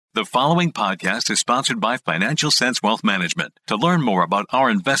The following podcast is sponsored by Financial Sense Wealth Management. To learn more about our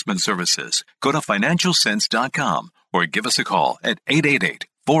investment services, go to financialsense.com or give us a call at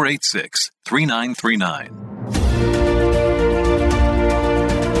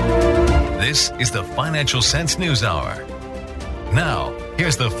 888-486-3939. This is the Financial Sense News Hour. Now,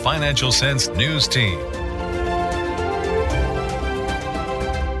 here's the Financial Sense News Team.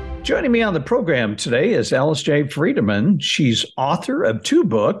 Joining me on the program today is Alice Friedemann. She's author of 2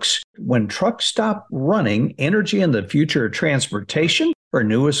 books, When Trucks Stop Running, Energy and the Future of Transportation. Her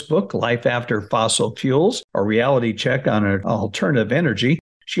newest book, Life After Fossil Fuels, a reality check on alternative energy.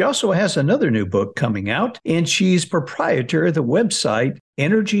 She also has another new book coming out, and she's proprietor of the website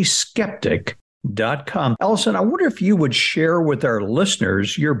energyskeptic.com. Allison, I wonder if you would share with our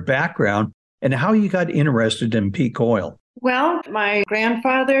listeners your background and how you got interested in peak oil. Well, my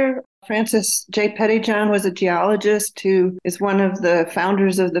grandfather, Francis J. Pettyjohn, was a geologist who is one of the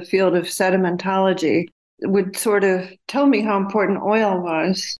founders of the field of sedimentology, would sort of tell me how important oil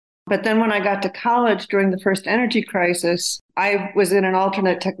was. But then when I got to college during the first energy crisis, I was in an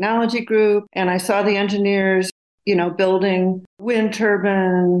alternate technology group and I saw the engineers, building wind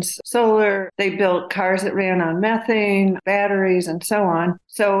turbines, solar. They built cars that ran on methane, batteries, and so on.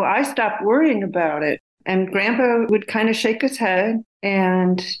 So I stopped worrying about it. And Grandpa would kind of shake his head,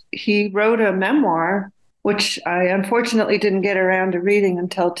 and he wrote a memoir, which I unfortunately didn't get around to reading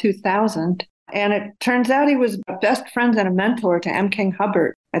until 2000. And it turns out he was best friends and a mentor to M. King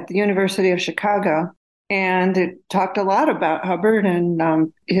Hubbert at the University of Chicago. And it talked a lot about Hubbert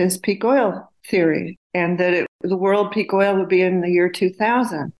and his peak oil theory, and that the world peak oil would be in the year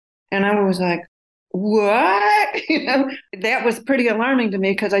 2000. And I was like, what? That was pretty alarming to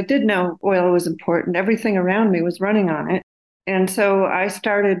me because I did know oil was important. Everything around me was running on it. And so I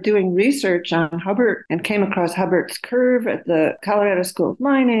started doing research on Hubbert and came across Hubbert's curve at the Colorado School of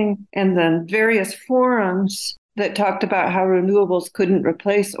Mining and then various forums that talked about how renewables couldn't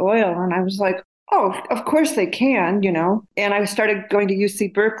replace oil. And I was like, oh, of course they can, And I started going to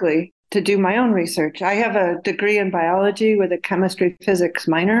UC Berkeley to do my own research. I have a degree in biology with a chemistry physics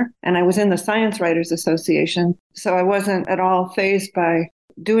minor, and I was in the Science Writers Association, so I wasn't at all fazed by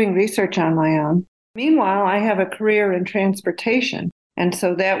doing research on my own. Meanwhile, I have a career in transportation, and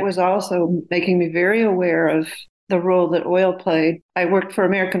so that was also making me very aware of the role that oil played. I worked for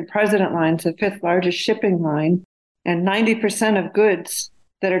American President Lines, the 5th largest shipping line, and 90% of goods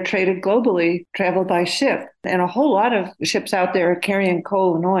that are traded globally travel by ship. And a whole lot of ships out there are carrying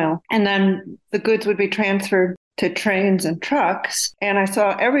coal and oil. And then the goods would be transferred to trains and trucks. And I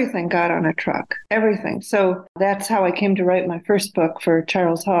saw everything got on a truck, everything. So that's how I came to write my first book for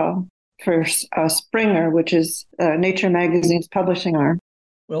Charles Hall, for Springer, which is Nature Magazine's publishing arm.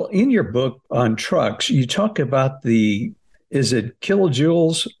 Well, in your book on trucks, you talk about kilojoules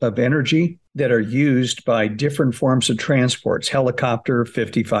of energy that are used by different forms of transports. Helicopter,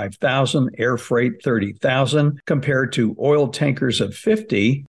 55,000, air freight, 30,000, compared to oil tankers of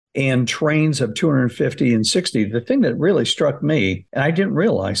 50 and trains of 250 and 60. The thing that really struck me, and I didn't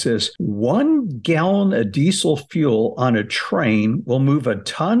realize this, 1 gallon of diesel fuel on a train will move a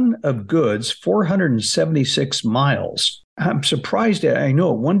ton of goods 476 miles. I'm surprised. I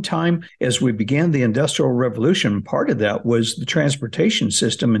know at one time, as we began the Industrial Revolution, part of that was the transportation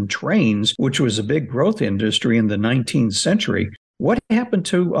system and trains, which was a big growth industry in the 19th century. What happened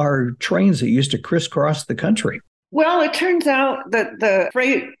to our trains that used to crisscross the country? Well, it turns out that the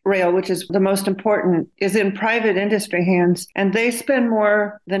freight rail, which is the most important, is in private industry hands, and they spend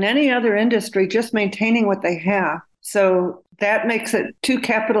more than any other industry just maintaining what they have. So that makes it too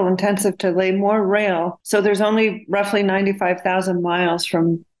capital intensive to lay more rail. So there's only roughly 95,000 miles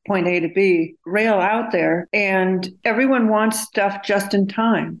from point A to B rail out there, and everyone wants stuff just in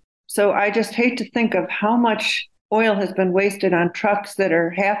time. So I just hate to think of how much oil has been wasted on trucks that are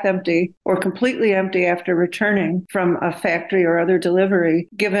half empty or completely empty after returning from a factory or other delivery,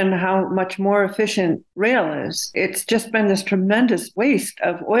 given how much more efficient rail is. It's just been this tremendous waste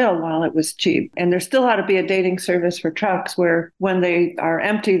of oil while it was cheap. And there still ought to be a dating service for trucks where when they are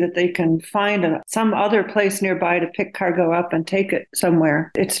empty that they can find some other place nearby to pick cargo up and take it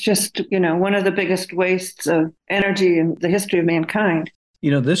somewhere. It's just, one of the biggest wastes of energy in the history of mankind.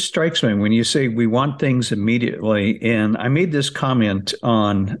 This strikes me when you say we want things immediately. And I made this comment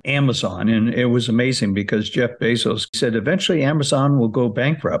on Amazon, and it was amazing because Jeff Bezos said eventually Amazon will go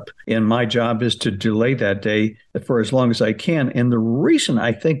bankrupt. And my job is to delay that day for as long as I can. And the reason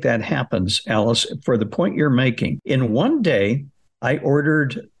I think that happens, Alice, for the point you're making, in one day, I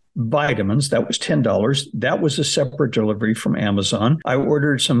ordered vitamins. That was $10. That was a separate delivery from Amazon. I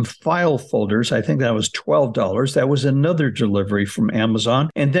ordered some file folders. I think that was $12. That was another delivery from Amazon.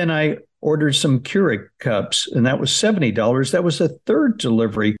 And then I ordered some Keurig cups, and that was $70. That was a third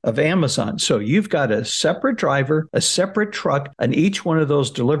delivery of Amazon. So you've got a separate driver, a separate truck, and each one of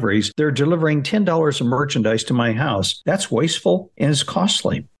those deliveries, they're delivering $10 of merchandise to my house. That's wasteful and it's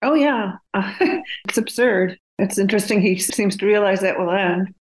costly. Oh, yeah. It's absurd. It's interesting. He seems to realize that will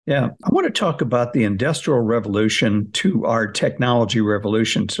end. Yeah. I want to talk about the Industrial Revolution to our technology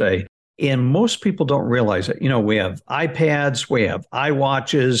revolution today. And most people don't realize it. We have iPads, we have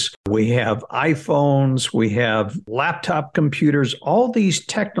iWatches, we have iPhones, we have laptop computers, all these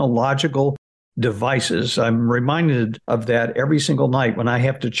technological devices. I'm reminded of that every single night when I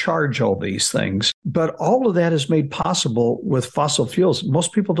have to charge all these things. But all of that is made possible with fossil fuels.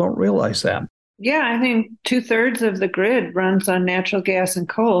 Most people don't realize that. Yeah, I think 2/3 of the grid runs on natural gas and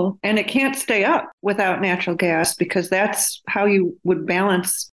coal, and it can't stay up without natural gas because that's how you would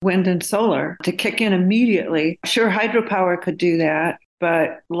balance wind and solar to kick in immediately. Sure, hydropower could do that,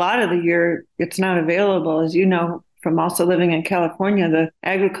 but a lot of the year it's not available. As you know, from also living in California, the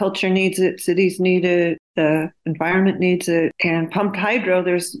agriculture needs it, cities need it, the environment needs it, and pumped hydro,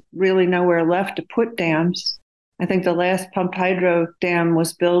 there's really nowhere left to put dams. I think the last pumped hydro dam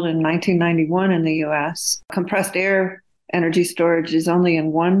was built in 1991 in the U.S. Compressed air energy storage is only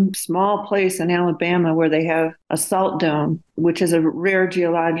in one small place in Alabama where they have a salt dome, which is a rare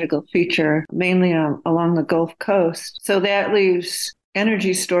geological feature, mainly along the Gulf Coast. So that leaves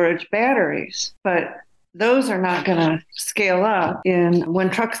energy storage batteries. But those are not going to scale up. And when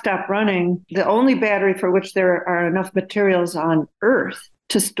trucks stop running, the only battery for which there are enough materials on Earth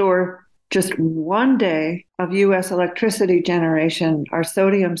to store just one day of U.S. electricity generation are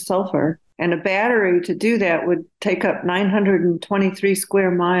sodium sulfur. And a battery to do that would take up 923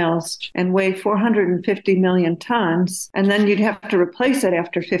 square miles and weigh 450 million tons. And then you'd have to replace it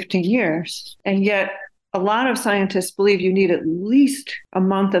after 15 years. And yet a lot of scientists believe you need at least a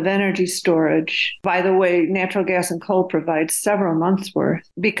month of energy storage. By the way, natural gas and coal provide several months' worth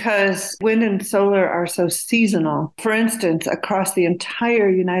because wind and solar are so seasonal. For instance, across the entire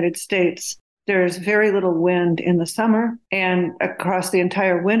United States, there's very little wind in the summer, and across the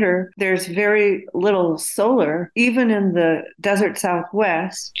entire winter, there's very little solar, even in the desert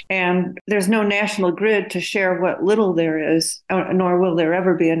Southwest. And there's no national grid to share what little there is, nor will there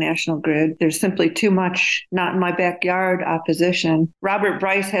ever be a national grid. There's simply too much not in my backyard opposition. Robert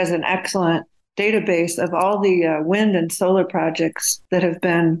Bryce has an excellent database of all the wind and solar projects that have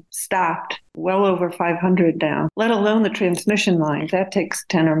been stopped, well over 500 now, let alone the transmission lines. That takes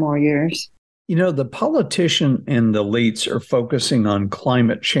 10 or more years. The politician and the elites are focusing on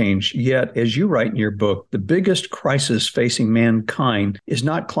climate change, yet, as you write in your book, the biggest crisis facing mankind is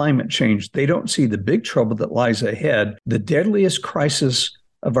not climate change. They don't see the big trouble that lies ahead. The deadliest crisis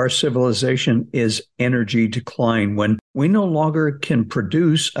of our civilization is energy decline, when we no longer can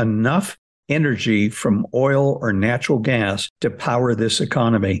produce enough energy from oil or natural gas to power this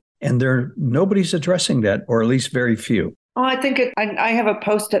economy. And nobody's addressing that, or at least very few. Oh, I think I have a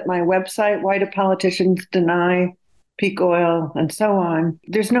post at my website, Why Do Politicians Deny Peak Oil and so on.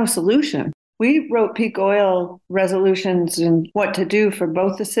 There's no solution. We wrote peak oil resolutions and what to do for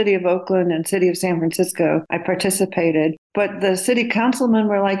both the city of Oakland and city of San Francisco. I participated, but the city councilmen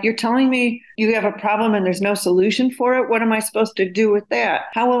were like, you're telling me you have a problem and there's no solution for it? What am I supposed to do with that?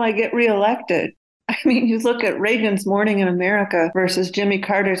 How will I get reelected? I mean, you look at Reagan's Morning in America versus Jimmy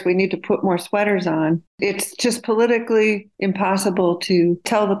Carter's We Need to Put More Sweaters On. It's just politically impossible to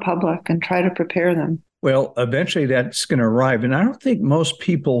tell the public and try to prepare them. Well, eventually that's going to arrive. And I don't think most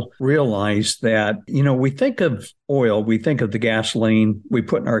people realize that, we think of oil, we think of the gasoline we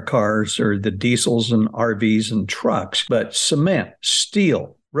put in our cars or the diesels and RVs and trucks, but cement,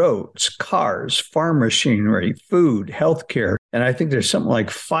 steel, roads, cars, farm machinery, food, healthcare. And I think there's something like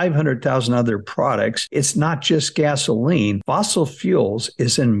 500,000 other products. It's not just gasoline. Fossil fuels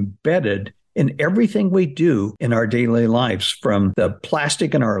is embedded in everything we do in our daily lives, from the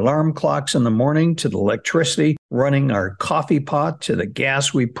plastic in our alarm clocks in the morning to the electricity running our coffee pot to the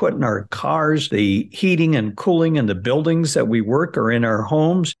gas we put in our cars, the heating and cooling in the buildings that we work or in our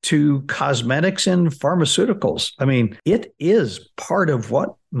homes, to cosmetics and pharmaceuticals. I mean, it is part of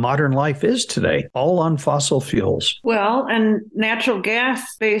what modern life is today, all on fossil fuels. Well, and natural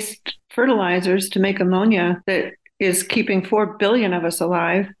gas-based fertilizers to make ammonia that is keeping 4 billion of us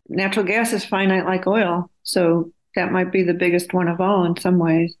alive. Natural gas is finite like oil, so that might be the biggest one of all in some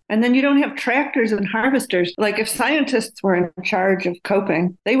ways. And then you don't have tractors and harvesters. Like if scientists were in charge of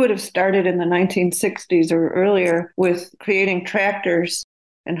coping, they would have started in the 1960s or earlier with creating tractors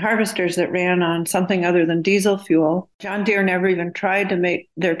and harvesters that ran on something other than diesel fuel. John Deere never even tried to make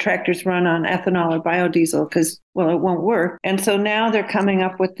their tractors run on ethanol or biodiesel because, well, it won't work. And so now they're coming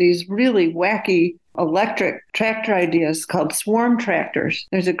up with these really wacky electric tractor ideas called swarm tractors.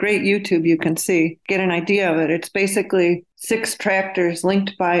 There's a great YouTube you can see, get an idea of it. It's basically 6 tractors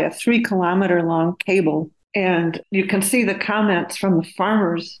linked by a 3-kilometer long cable. And you can see the comments from the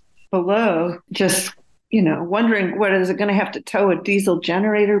farmers below, just, wondering, what is it going to have to tow a diesel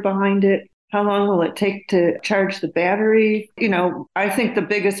generator behind it? How long will it take to charge the battery? I think the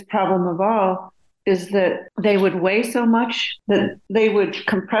biggest problem of all is that they would weigh so much that they would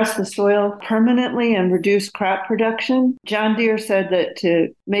compress the soil permanently and reduce crop production. John Deere said that to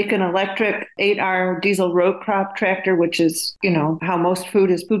make an electric 8R diesel row crop tractor, which is, how most food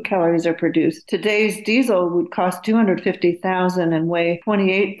calories are produced, today's diesel would cost $250,000 and weigh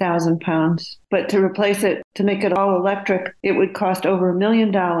 28,000 pounds. But to replace it, to make it all electric, it would cost over $1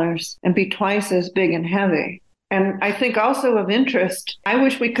 million and be twice as big and heavy. And I think also of interest, I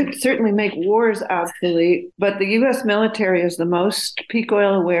wish we could certainly make wars obsolete, but the U.S. military is the most peak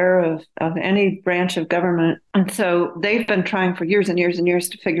oil aware of any branch of government. And so they've been trying for years and years and years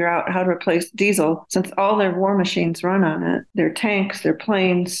to figure out how to replace diesel, since all their war machines run on it. Their tanks, their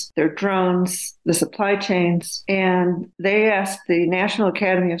planes, their drones, the supply chains. And they asked the National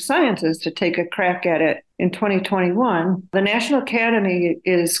Academy of Sciences to take a crack at it in 2021. The National Academy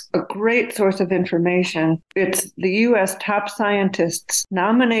is a great source of information. It's the U.S. top scientists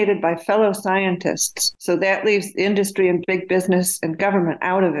nominated by fellow scientists. So that leaves industry and big business and government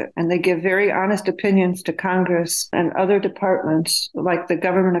out of it. And they give very honest opinions to Congress and other departments like the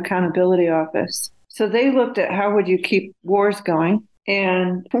Government Accountability Office. So they looked at how would you keep wars going.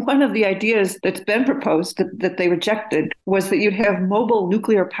 And one of the ideas that's been proposed that they rejected was that you'd have mobile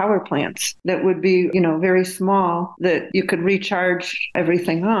nuclear power plants that would be, very small, that you could recharge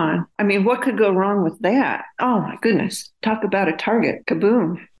everything on. I mean, what could go wrong with that? Oh, my goodness. Talk about a target.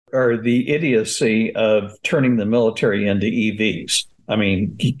 Kaboom. Or the idiocy of turning the military into EVs. I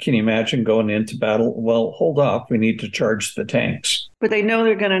mean, can you imagine going into battle? Well, hold off. We need to charge the tanks. But they know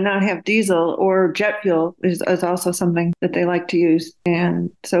they're going to not have diesel, or jet fuel is also something that they like to use. And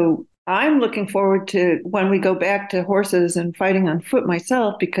so I'm looking forward to when we go back to horses and fighting on foot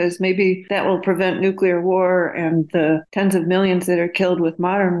myself, because maybe that will prevent nuclear war and the tens of millions that are killed with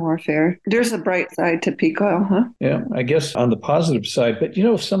modern warfare. There's a bright side to peak oil, huh? Yeah, I guess on the positive side, but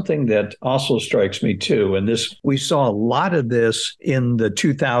something that also strikes me too, and we saw a lot of this in the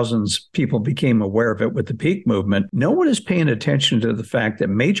 2000s, people became aware of it with the peak movement. No one is paying attention to the fact that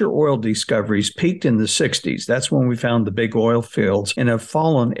major oil discoveries peaked in the 60s. That's when we found the big oil fields, and have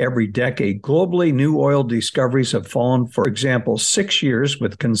fallen every decade. Globally, new oil discoveries have fallen, for example, 6 years,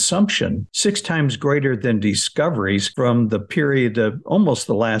 with consumption 6 times greater than discoveries from the period of almost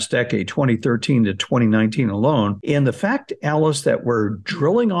the last decade, 2013 to 2019 alone. And the fact, Alice, that we're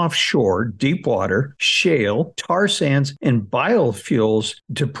drilling offshore, deep water, shale, tar sands, and biofuels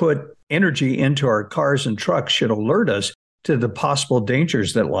to put energy into our cars and trucks should alert us to the possible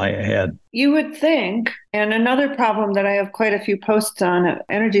dangers that lie ahead. You would think. And another problem that I have quite a few posts on at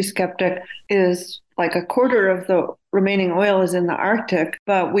Energy Skeptic is like a quarter of the remaining oil is in the Arctic,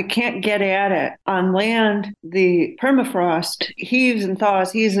 but we can't get at it. On land, the permafrost heaves and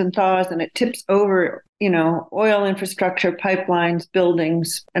thaws, and it tips over, oil infrastructure, pipelines,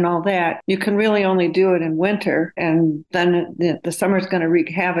 buildings, and all that. You can really only do it in winter, and then the summer's going to wreak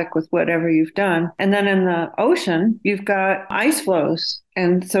havoc with whatever you've done. And then in the ocean, you've got ice flows.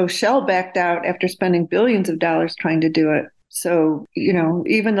 And so Shell backed out after spending billions of dollars trying to do it. So,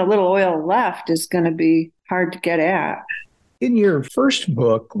 even the little oil left is going to be hard to get at. In your first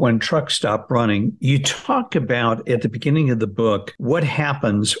book, When Trucks Stop Running, you talk about at the beginning of the book what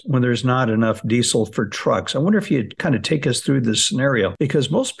happens when there's not enough diesel for trucks. I wonder if you'd kind of take us through this scenario,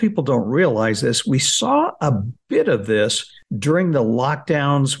 because most people don't realize this. We saw a bit of this during the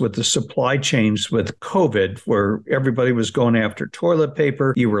lockdowns with the supply chains with COVID, where everybody was going after toilet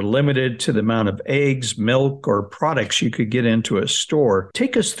paper. You were limited to the amount of eggs, milk, or products you could get into a store.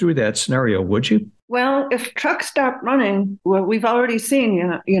 Take us through that scenario, would you? Well, if trucks stop running, well, we've already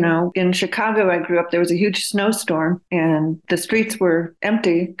seen, in Chicago, I grew up, there was a huge snowstorm and the streets were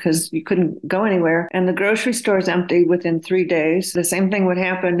empty because you couldn't go anywhere. And the grocery stores empty within 3 days. The same thing would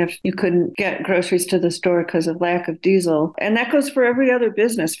happen if you couldn't get groceries to the store because of lack of diesel. And that goes for every other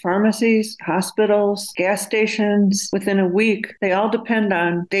business, pharmacies, hospitals, gas stations. Within a week, they all depend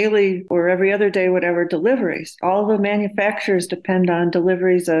on daily or every other day, whatever, deliveries. All the manufacturers depend on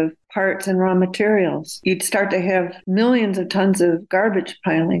deliveries of parts and raw materials. You'd start to have millions of tons of garbage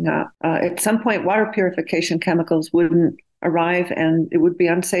piling up. At some point, water purification chemicals wouldn't arrive and it would be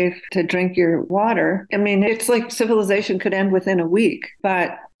unsafe to drink your water. I mean, it's like civilization could end within a week.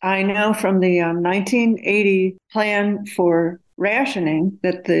 But I know from the 1980 plan for rationing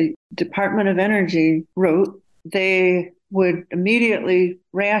that the Department of Energy wrote, they would immediately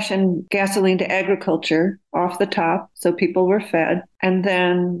ration gasoline to agriculture off the top so people were fed. And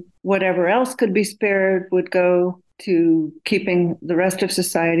then whatever else could be spared would go to keeping the rest of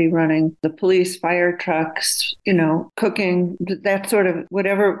society running, the police, fire trucks, cooking, that sort of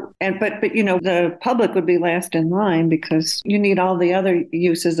whatever. But the public would be last in line because you need all the other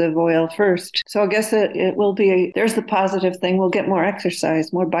uses of oil first. So I guess it will be, there's the positive thing. We'll get more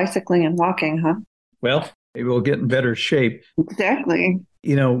exercise, more bicycling and walking, huh? Well, maybe we'll get in better shape. Exactly.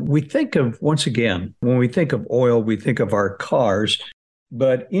 We think of, once again, when we think of oil, we think of our cars.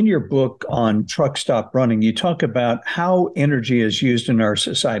 But in your book on Truck Stop Running, you talk about how energy is used in our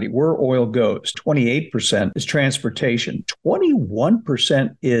society, where oil goes. 28% is transportation,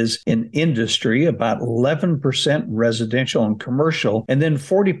 21% is in industry, about 11% residential and commercial, and then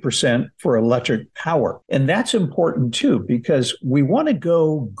 40% for electric power. And that's important too, because we want to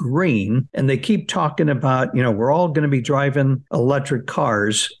go green. And they keep talking about, we're all going to be driving electric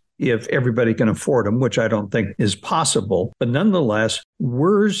cars if everybody can afford them, which I don't think is possible. But nonetheless,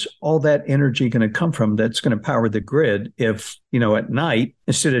 where's all that energy going to come from that's going to power the grid if, at night,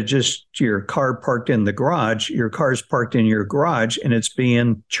 instead of just your car parked in the garage, your car's parked in your garage and it's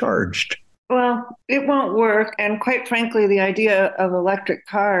being charged? Well, it won't work. And quite frankly, the idea of electric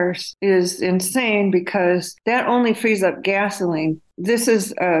cars is insane because that only frees up gasoline. This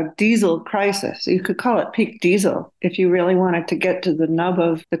is a diesel crisis. You could call it peak diesel if you really wanted to get to the nub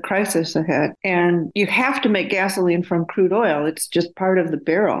of the crisis ahead. And you have to make gasoline from crude oil. It's just part of the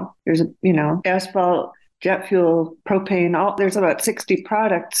barrel. There's, asphalt, jet fuel, propane, there's about 60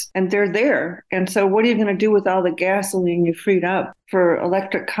 products and they're there. And so what are you going to do with all the gasoline you freed up for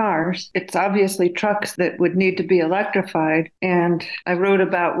electric cars? It's obviously trucks that would need to be electrified. And I wrote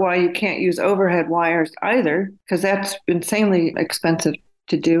about why you can't use overhead wires either, because that's insanely expensive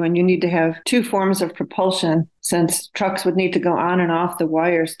to do. And you need to have two forms of propulsion since trucks would need to go on and off the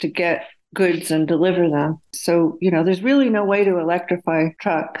wires to get goods and deliver them. So, there's really no way to electrify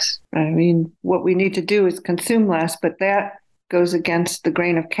trucks. I mean, what we need to do is consume less, but that goes against the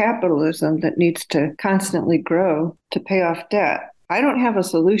grain of capitalism that needs to constantly grow to pay off debt. I don't have a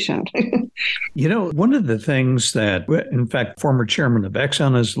solution. One of the things that, in fact, former chairman of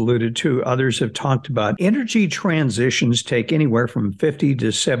Exxon has alluded to, others have talked about, energy transitions take anywhere from 50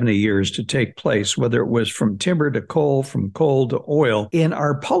 to 70 years to take place, whether it was from timber to coal, from coal to oil. And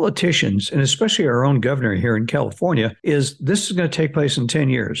our politicians, and especially our own governor here in California, this is going to take place in 10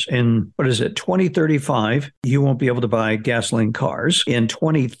 years. In, 2035, you won't be able to buy gasoline cars. In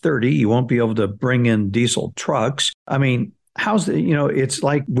 2030, you won't be able to bring in diesel trucks. I mean, it's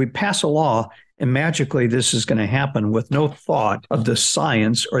like we pass a law and magically this is going to happen with no thought of the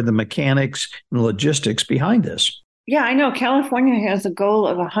science or the mechanics and logistics behind this. Yeah, I know California has a goal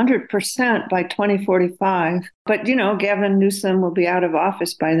of 100% by 2045. But, Gavin Newsom will be out of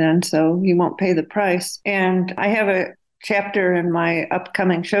office by then, so he won't pay the price. And I have a chapter in my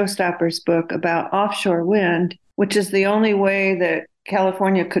upcoming Showstoppers book about offshore wind, which is the only way that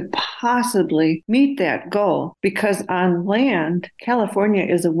California could possibly meet that goal, because on land, California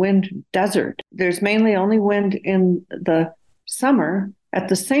is a wind desert. There's mainly only wind in the summer. At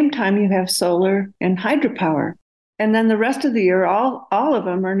the same time, you have solar and hydropower. And then the rest of the year, all of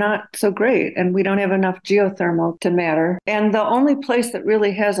them are not so great. And we don't have enough geothermal to matter. And the only place that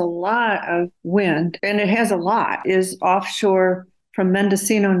really has a lot of wind, and it has a lot, is offshore from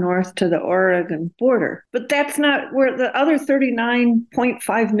Mendocino north to the Oregon border. But that's not where the other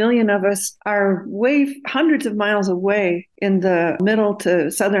 39.5 million of us are, hundreds of miles away in the middle to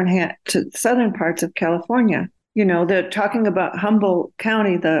southern parts of California. They're talking about Humboldt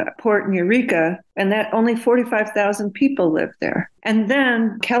County, the port in Eureka, and that only 45,000 people live there. And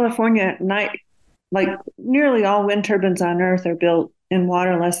then California at night, like nearly all wind turbines on Earth are built in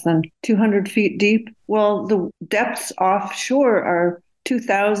water less than 200 feet deep. Well, the depths offshore are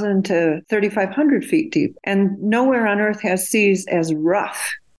 2,000 to 3,500 feet deep. And nowhere on Earth has seas as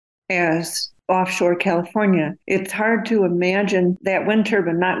rough as offshore California. It's hard to imagine that wind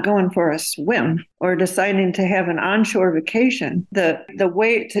turbine not going for a swim or deciding to have an onshore vacation. The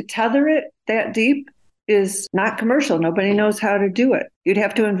way to tether it that deep is not commercial. Nobody knows how to do it. You'd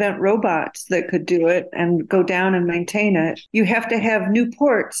have to invent robots that could do it and go down and maintain it. You have to have new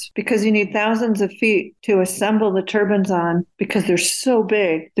ports because you need thousands of feet to assemble the turbines on because they're so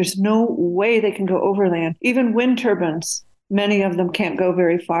big. There's no way they can go overland. Even wind turbines many of them can't go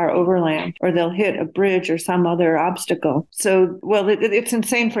very far overland, or they'll hit a bridge or some other obstacle. So, well, it's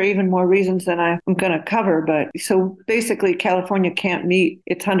insane for even more reasons than I'm going to cover. But so basically, California can't meet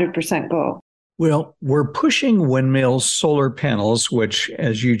its 100% goal. Well, we're pushing windmills, solar panels, which,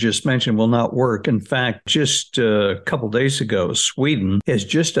 as you just mentioned, will not work. In fact, just a couple of days ago, Sweden has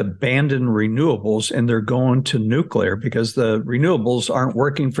just abandoned renewables and they're going to nuclear because the renewables aren't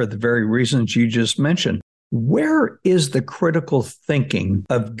working for the very reasons you just mentioned. Where is the critical thinking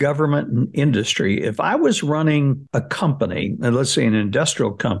of government and industry? If I was running a company, and let's say an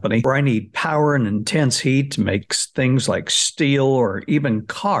industrial company, where I need power and intense heat to make things like steel or even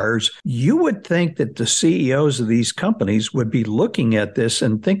cars, you would think that the CEOs of these companies would be looking at this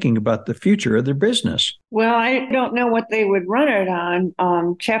and thinking about the future of their business. Well, I don't know what they would run it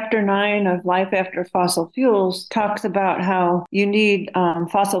on. Chapter 9 of Life After Fossil Fuels talks about how you need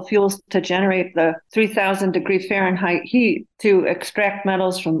fossil fuels to generate the 3,000 degree Fahrenheit heat to extract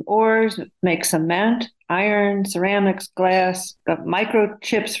metals from ores, make cement, iron, ceramics, glass,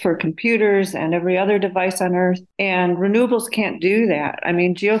 microchips for computers and every other device on Earth. And renewables can't do that. I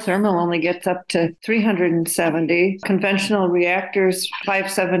mean, geothermal only gets up to 370, conventional reactors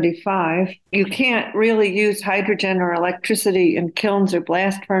 575. You can't really use hydrogen or electricity in kilns or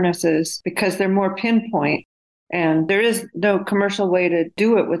blast furnaces because they're more pinpoint. And there is no commercial way to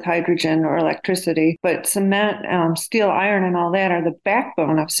do it with hydrogen or electricity. But cement, steel, iron, and all that are the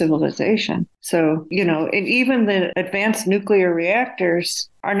backbone of civilization. So, and even the advanced nuclear reactors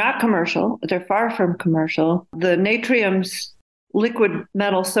are not commercial. They're far from commercial. The Natrium's liquid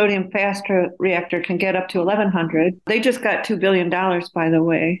metal sodium fast reactor can get up to 1,100. They just got $2 billion, by the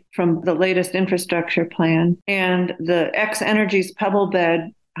way, from the latest infrastructure plan. And the X-Energy's Pebble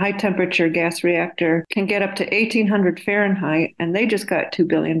Bed high temperature gas reactor can get up to 1,800 Fahrenheit, and they just got $2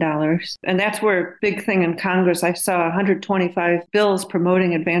 billion. And that's where big thing in Congress, I saw 125 bills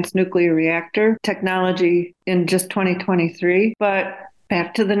promoting advanced nuclear reactor technology in just 2023. But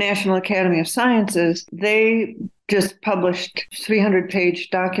back to the National Academy of Sciences, they just published a 300-page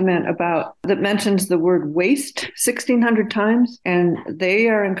document that mentions the word waste 1,600 times. And they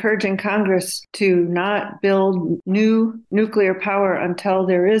are encouraging Congress to not build new nuclear power until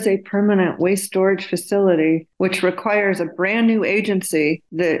there is a permanent waste storage facility, which requires a brand new agency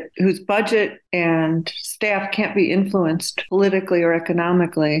whose budget and staff can't be influenced politically or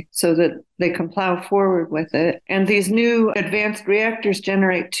economically, so that they can plow forward with it. And these new advanced reactors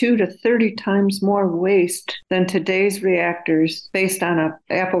generate 2 to 30 times more waste than today's reactors based on a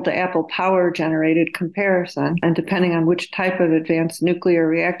apple-to-apple power generated comparison, and depending on which type of advanced nuclear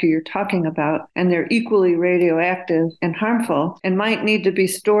reactor you're talking about. And they're equally radioactive and harmful and might need to be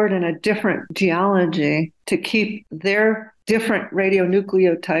stored in a different geology to keep their different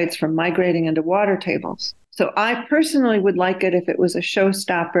radionucleotides from migrating into water tables. So I personally would like it if it was a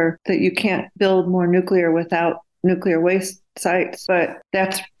showstopper that you can't build more nuclear without nuclear waste sites, but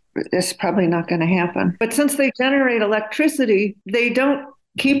it's probably not going to happen. But since they generate electricity, they don't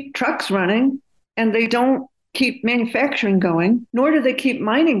keep trucks running and they don't keep manufacturing going, nor do they keep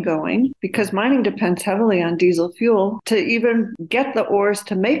mining going, because mining depends heavily on diesel fuel to even get the ores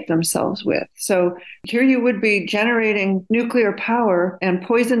to make themselves with. So here you would be generating nuclear power and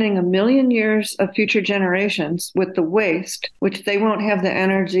poisoning 1 million years of future generations with the waste, which they won't have the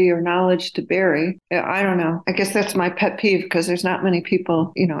energy or knowledge to bury. I don't know. I guess that's my pet peeve, because there's not many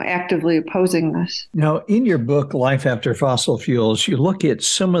people, actively opposing this. Now, in your book, Life After Fossil Fuels, you look at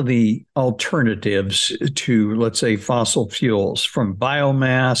some of the alternatives to, let's say, fossil fuels, from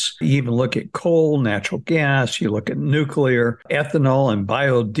biomass. You even look at coal, natural gas, you look at nuclear, ethanol, and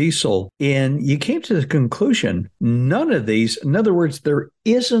biodiesel. And you came to the conclusion, none of these, in other words, there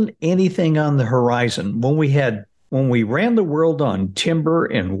isn't anything on the horizon. When we ran the world on timber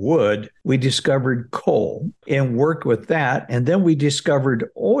and wood, we discovered coal and worked with that, and then we discovered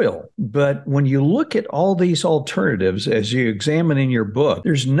oil. But when you look at all these alternatives, as you examine in your book,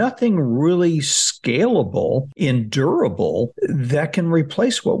 there's nothing really scalable and durable that can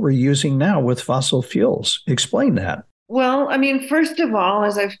replace what we're using now with fossil fuels. Explain that. Well, I mean, first of all,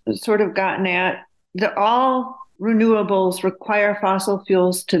 as I've sort of gotten at, all renewables require fossil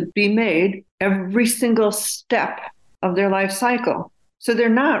fuels to be made every single step of their life cycle. So they're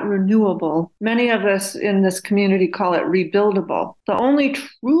not renewable. Many of us in this community call it rebuildable. The only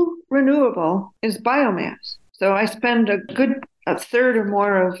true renewable is biomass. So I spend a third or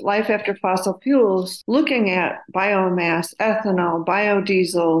more of Life After Fossil Fuels looking at biomass, ethanol,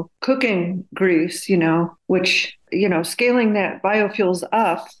 biodiesel, cooking grease, which, scaling that biofuels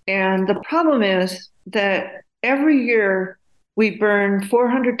up. And the problem is that every year we burn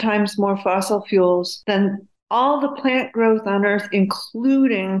 400 times more fossil fuels than all the plant growth on Earth,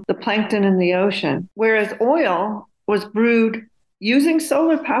 including the plankton in the ocean. Whereas oil was brewed using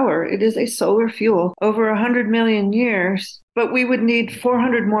solar power. It is a solar fuel over 100 million years, but we would need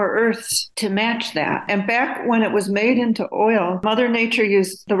 400 more Earths to match that. And back when it was made into oil, Mother Nature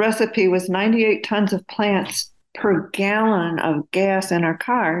used, the recipe was 98 tons of plants per gallon of gas in our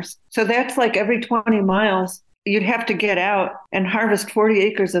cars. So that's like every 20 miles, you'd have to get out and harvest 40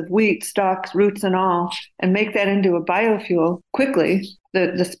 acres of wheat, stalks, roots, and all, and make that into a biofuel quickly.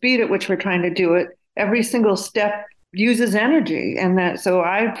 The speed at which we're trying to do it, every single step uses energy. And so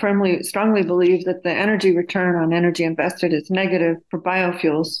I strongly believe that the energy return on energy invested is negative for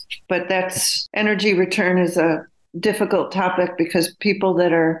biofuels. But that's energy return is a difficult topic because people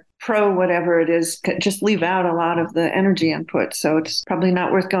that are pro whatever it is just leave out a lot of the energy input. So it's probably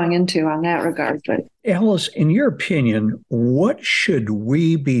not worth going into on that regard. But Alice, in your opinion, what should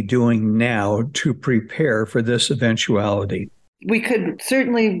we be doing now to prepare for this eventuality? We could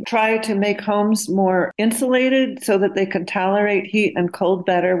certainly try to make homes more insulated so that they can tolerate heat and cold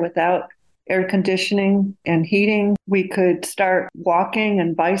better without air conditioning and heating. We could start walking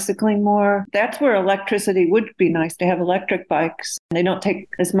and bicycling more. That's where electricity would be nice, to have electric bikes. They don't take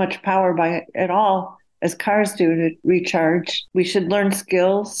as much power at all as cars do to recharge. We should learn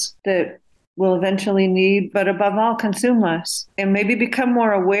skills that we'll eventually need, but above all, consume less and maybe become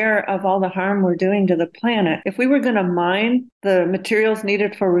more aware of all the harm we're doing to the planet. If we were going to mine the materials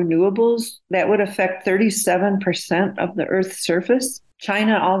needed for renewables, that would affect 37% of the Earth's surface.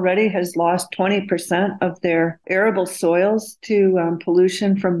 China already has lost 20% of their arable soils to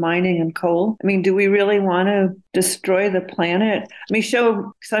pollution from mining and coal. I mean, do we really want to destroy the planet?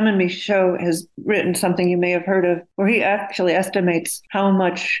 Simon Michaud has written something you may have heard of, where he actually estimates how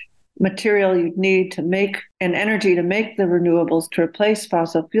much material you'd need to make and energy to make the renewables to replace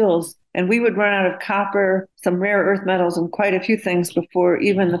fossil fuels. And we would run out of copper, some rare earth metals, and quite a few things before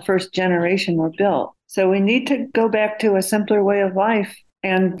even the first generation were built. So we need to go back to a simpler way of life.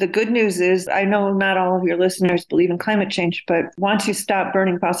 And the good news is, I know not all of your listeners believe in climate change, but once you stop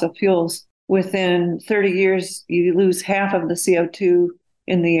burning fossil fuels, within 30 years, you lose half of the CO2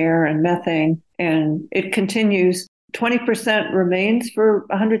 in the air and methane, and it continues. 20% remains for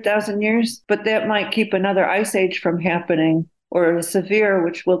 100,000 years, but that might keep another ice age from happening, or a severe,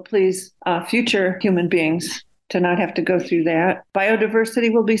 which will please future human beings to not have to go through that.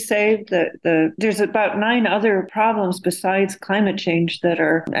 Biodiversity will be saved. There's about 9 other problems besides climate change that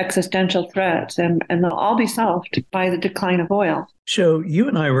are existential threats, and they'll all be solved by the decline of oil. So you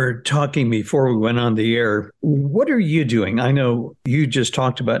and I were talking before we went on the air. What are you doing? I know you just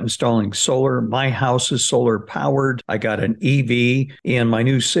talked about installing solar. My house is solar powered. I got an EV, and my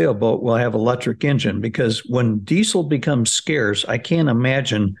new sailboat will have electric engine, because when diesel becomes scarce, I can't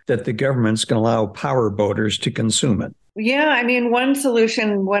imagine that the government's going to allow power boaters to consume it. Yeah, I mean, one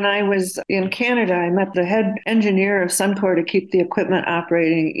solution, when I was in Canada, I met the head engineer of Suncor to keep the equipment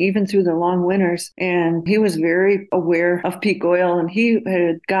operating even through the long winters. And he was very aware of peak oil, and he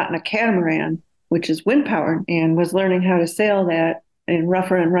had gotten a catamaran, which is wind powered, and was learning how to sail that in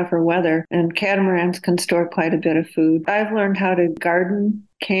rougher and rougher weather. And catamarans can store quite a bit of food. I've learned how to garden,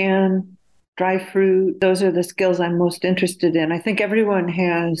 can, dry fruit. Those are the skills I'm most interested in. I think everyone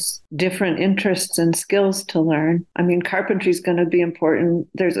has different interests and skills to learn. I mean, carpentry is going to be important.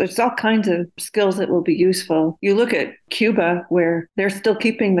 There's all kinds of skills that will be useful. You look at Cuba, where they're still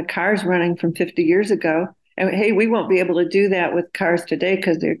keeping the cars running from 50 years ago. And hey, we won't be able to do that with cars today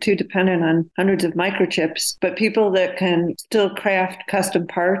because they're too dependent on hundreds of microchips. But people that can still craft custom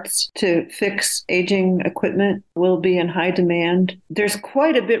parts to fix aging equipment will be in high demand. There's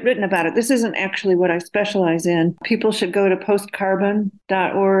quite a bit written about it. This isn't actually what I specialize in. People should go to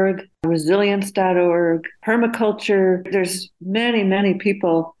postcarbon.org, resilience.org, permaculture. There's many, many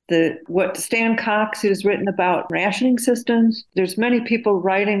people what Stan Cox, who's written about rationing systems. There's many people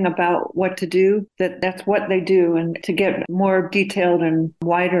writing about what to do, that's what they do, and to get more detailed and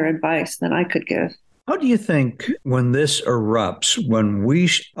wider advice than I could give. How do you think when this erupts, when we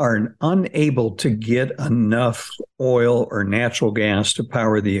are unable to get enough oil or natural gas to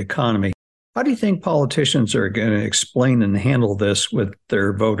power the economy, how do you think politicians are going to explain and handle this with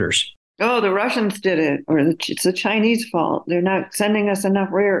their voters? Oh, the Russians did it, or it's the Chinese fault. They're not sending us enough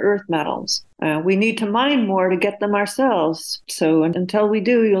rare earth metals. We need to mine more to get them ourselves. So until we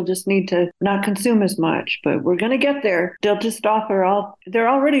do, you'll just need to not consume as much. But we're going to get there. They'll just they're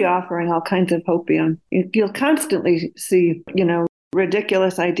already offering all kinds of hopium. You'll constantly see,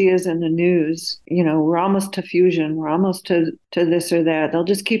 ridiculous ideas in the news. We're almost to fusion. We're almost to this or that. They'll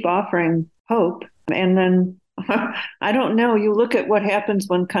just keep offering hope. And then I don't know. You look at what happens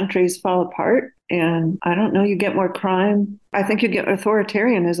when countries fall apart, And I don't know, you get more crime. I think you get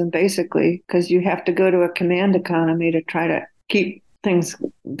authoritarianism, basically, because you have to go to a command economy to try to keep things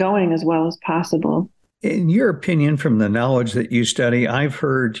going as well as possible. In your opinion, from the knowledge that you study, I've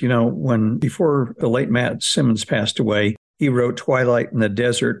heard, when before the late Matt Simmons passed away, he wrote Twilight in the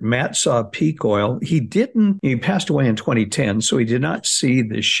Desert. Matt saw peak oil. He passed away in 2010, so he did not see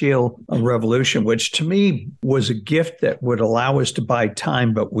the shale revolution, which to me was a gift that would allow us to buy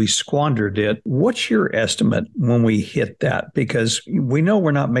time, but we squandered it. What's your estimate when we hit that? Because we know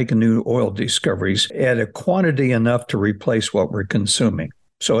we're not making new oil discoveries at a quantity enough to replace what we're consuming.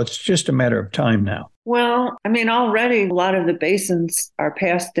 So it's just a matter of time now. Well, I mean, already a lot of the basins are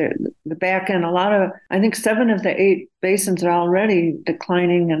past the back end. I think 7 of the 8 basins are already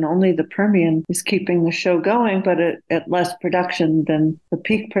declining, and only the Permian is keeping the show going, but at less production than the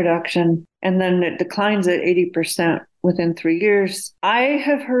peak production. And then it declines at 80% within 3 years. I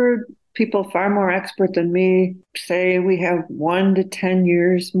have heard people far more expert than me say we have 1 to 10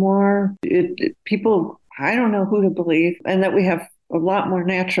 years more. People, I don't know who to believe, and that we have a lot more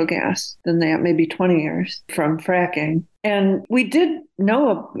natural gas than that, maybe 20 years from fracking. And we did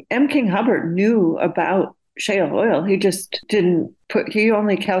know, M. King Hubbard knew about shale oil. He just he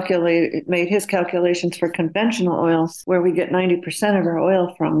only made his calculations for conventional oils, where we get 90% of our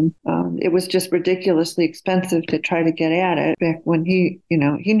oil from. It was just ridiculously expensive to try to get at it back when he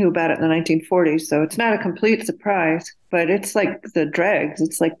knew about it in the 1940s. So it's not a complete surprise, but it's like the dregs.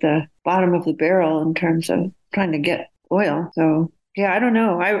 It's like the bottom of the barrel in terms of trying to get oil. So yeah, I don't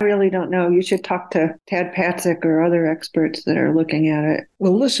know. I really don't know. You should talk to Tad Patzik or other experts that are looking at it.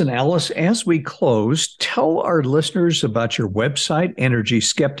 Well, listen, Alice, as we close, tell our listeners about your website,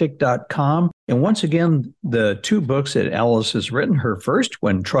 energyskeptic.com. And once again, the 2 books that Alice has written, her first,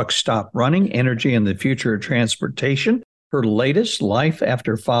 When Trucks Stop Running, Energy and the Future of Transportation. Her latest, Life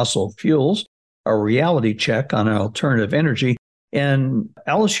After Fossil Fuels, a reality check on alternative energy. And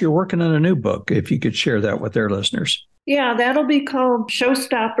Alice, you're working on a new book, if you could share that with their listeners. Yeah, that'll be called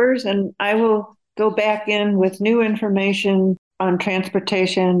Showstoppers, and I will go back in with new information on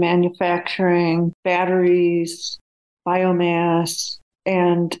transportation, manufacturing, batteries, biomass,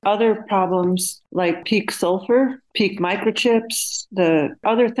 and other problems like peak sulfur, peak microchips, the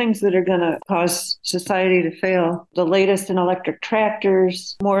other things that are going to cause society to fail. The latest in electric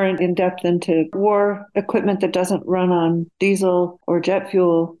tractors, more in depth into war equipment that doesn't run on diesel or jet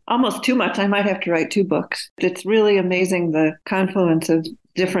fuel. Almost too much. I might have to write 2 books. It's really amazing, the confluence of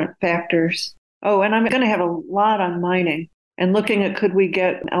different factors. Oh, and I'm going to have a lot on mining and looking at, could we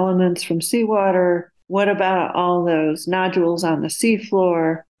get elements from seawater? What about all those nodules on the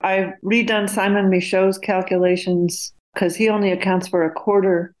seafloor? I've redone Simon Michaud's calculations because he only accounts for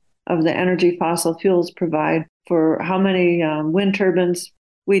 1/4 of the energy fossil fuels provide, for how many wind turbines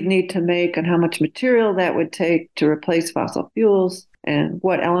we'd need to make and how much material that would take to replace fossil fuels and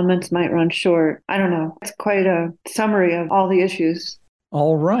what elements might run short. I don't know. It's quite a summary of all the issues.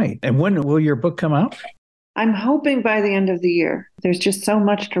 All right. And when will your book come out? I'm hoping by the end of the year. There's just so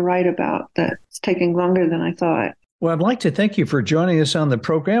much to write about that it's taking longer than I thought. Well, I'd like to thank you for joining us on the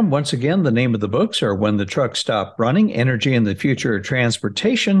program. Once again, the name of the books are When the Trucks Stop Running, Energy and the Future of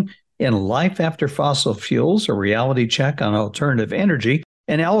Transportation, and Life After Fossil Fuels, a reality check on alternative energy.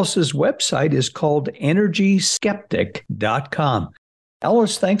 And Alice's website is called energyskeptic.com.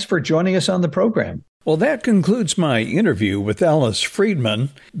 Alice, thanks for joining us on the program. Well, that concludes my interview with Alice Friedemann.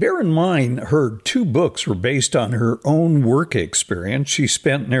 Bear in mind, her 2 books were based on her own work experience. She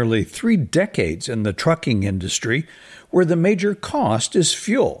spent nearly 3 decades in the trucking industry, where the major cost is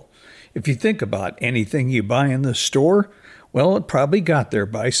fuel. If you think about anything you buy in the store, well, it probably got there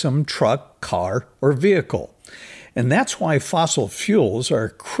by some truck, car, or vehicle. And that's why fossil fuels are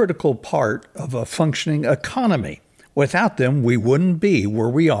a critical part of a functioning economy. Without them, we wouldn't be where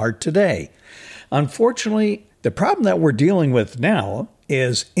we are today. Unfortunately, the problem that we're dealing with now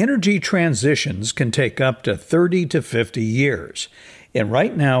is energy transitions can take up to 30 to 50 years. And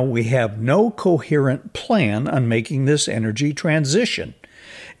right now, we have no coherent plan on making this energy transition.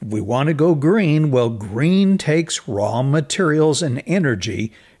 If we want to go green, well, green takes raw materials and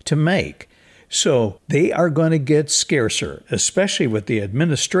energy to make. So they are going to get scarcer, especially with the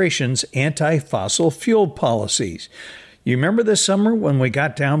administration's anti-fossil fuel policies. You remember this summer when we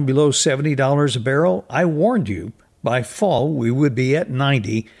got down below $70 a barrel? I warned you, by fall we would be at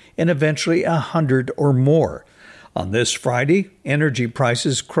 90 and eventually 100 or more. On this Friday, energy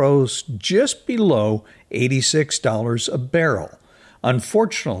prices closed just below $86 a barrel.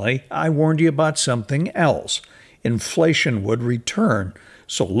 Unfortunately, I warned you about something else. Inflation would return,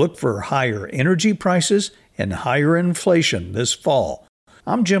 so look for higher energy prices and higher inflation this fall.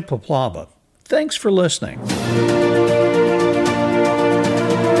 I'm Jim Puplava. Thanks for listening.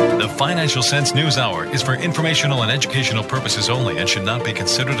 The Financial Sense News Hour is for informational and educational purposes only and should not be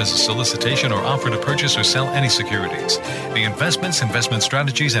considered as a solicitation or offer to purchase or sell any securities. The investments, investment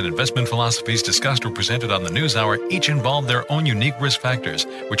strategies, and investment philosophies discussed or presented on the News Hour each involve their own unique risk factors,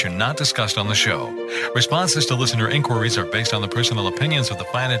 which are not discussed on the show. Responses to listener inquiries are based on the personal opinions of the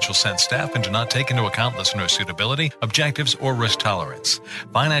Financial Sense staff and do not take into account listener suitability, objectives, or risk tolerance.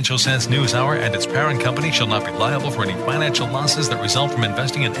 Financial Sense News Hour and its parent company shall not be liable for any financial losses that result from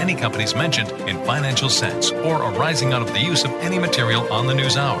investing in any companies mentioned in Financial Sense or arising out of the use of any material on the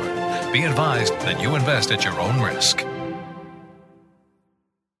News Hour. Be advised that you invest at your own risk.